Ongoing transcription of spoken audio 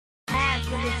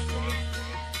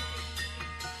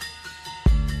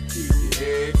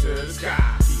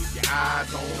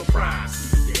on the prize.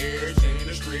 Keep your ears in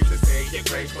the streets and say your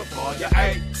grace before you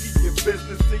ate. Keep your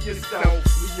business to yourself.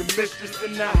 Leave your mistress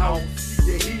in the house. Keep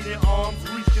your heat in arm's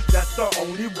reach, 'cause that's the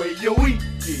only way you eat.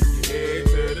 Keep your head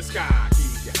to the sky.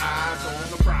 Keep your eyes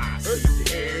on the prize. Keep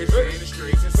your ears in the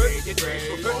streets and say your grace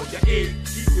before you eat.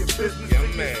 Keep your business to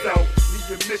yourself. Leave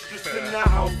your mistress in the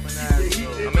house. Keep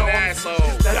your heat in arm's reach,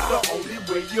 'cause that's the only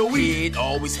way you eat. Kid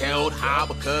always held high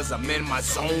because I'm in my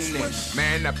zone. And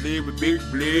man, I played with big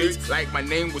blades like my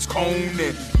name was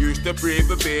Conan. Used to pray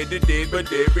for better days,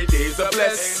 but every day's a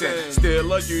blessing.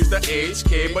 Still I use the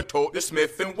HK, but taught the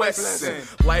Smith and Wesson.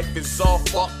 Life is all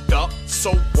fucked up,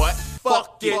 so what?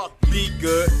 Fuck it, be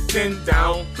good, then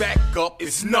down, back up,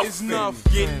 it's nothing.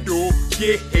 Get through,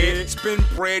 get hit, spin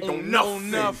bread on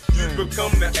nothing. You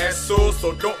become the asshole,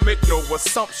 so don't make no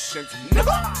assumptions. Never.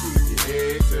 Keep your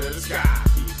head to the sky,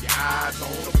 keep your eyes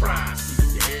on the prize.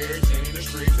 Keep your ears in the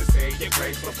streets and say your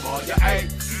grace before you ate.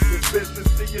 Keep your business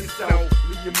to yourself,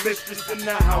 leave your mistress in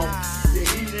the house. Keep your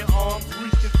heat in arm's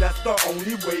reach, 'cause that's the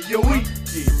only way you eat.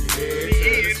 Keep your head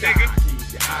to the sky,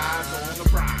 keep your eyes on the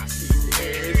prize. Keep your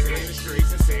ears in the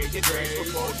streets and say your grace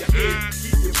before you eat.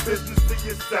 Keep your business to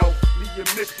yourself, leave your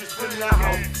mistress in the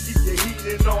house. Keep your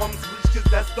heat in arm's reach,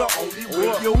 'cause that's the only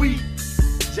way you eat.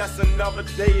 Just another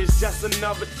day is just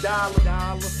another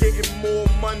dollar. Getting more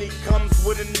money comes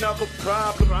with another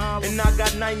problem. And I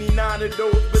got 99 of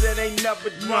those, but it ain't never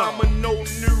drama. No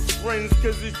new friends,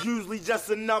 'cause it's usually just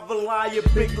another liar.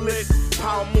 Big list,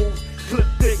 power moves, clip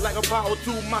thick like a power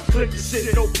tool. My click the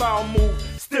shit, no foul move.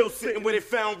 Still sitting where they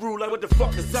found rule, like what the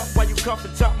fuck is up? Why you cuff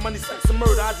and chop money, sex and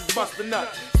murder? I just bust a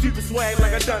nut. Stupid swag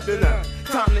like I done.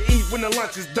 Time to eat when the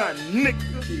lunch is done,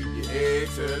 nigga. Keep your head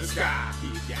to the sky,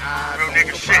 keep your eyes on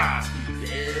the prize. Keep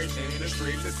your ears in the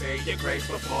streets and say your grace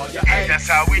before you ate. That's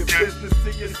how we Keep do. your business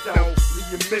to yourself,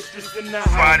 leave your mistress in the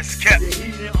Why house. this kept? Keep your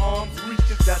heat in arm's reach,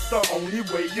 'cause that's the only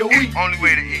way you eat. Only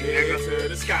way to eat, Head nigga. to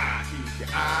the sky, keep your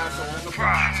eyes on the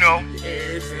prize. You know. Keep your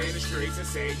ears in the streets and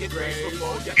say your grace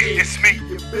before you eat. It's me. Keep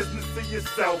your business to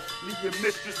yourself, leave your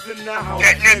mistress in the house.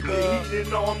 That nigga. Keep your heat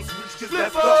in arm's reach, 'cause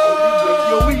that's the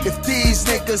only way you eat. If these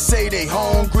niggas say they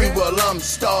hungry, well I'm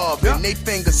starving. They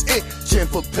fingers itching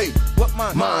for pay.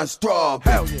 Mine's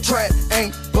throbbing. Trap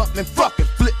ain't bumping, fucking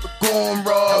flip it, going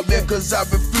raw. Cause I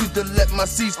refuse to let my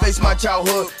seeds face my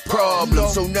childhood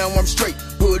problems. So now I'm straight,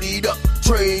 put it up,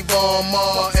 Trayvon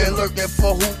Marr, and lurking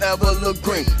for whoever look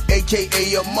green,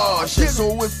 aka a Martian.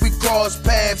 So if we cross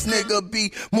paths, nigga,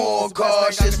 be more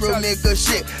cautious. Real nigga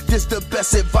shit, this the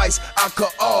best advice I could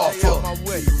offer. Keep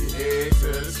your head to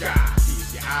the sky,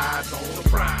 keep your eyes on the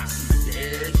prize. Keep your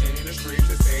ears in the streets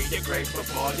and say your grace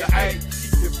before you ate.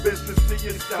 Keep your business to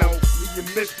yourself, leave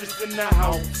your mistress in the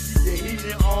house. Keep your heat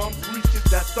in arm's reach,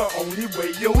 'cause that's the only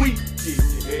way you eat. Keep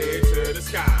your head to the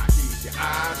sky, keep your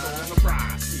eyes on the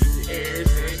prize. Keep your ears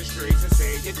in the streets and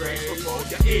say your grace before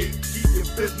you eat. Keep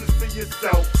your business to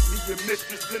yourself, leave your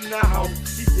mistress in the house.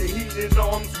 Keep your heat in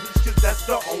arm's reach, 'cause that's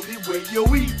the only way you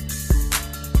eat.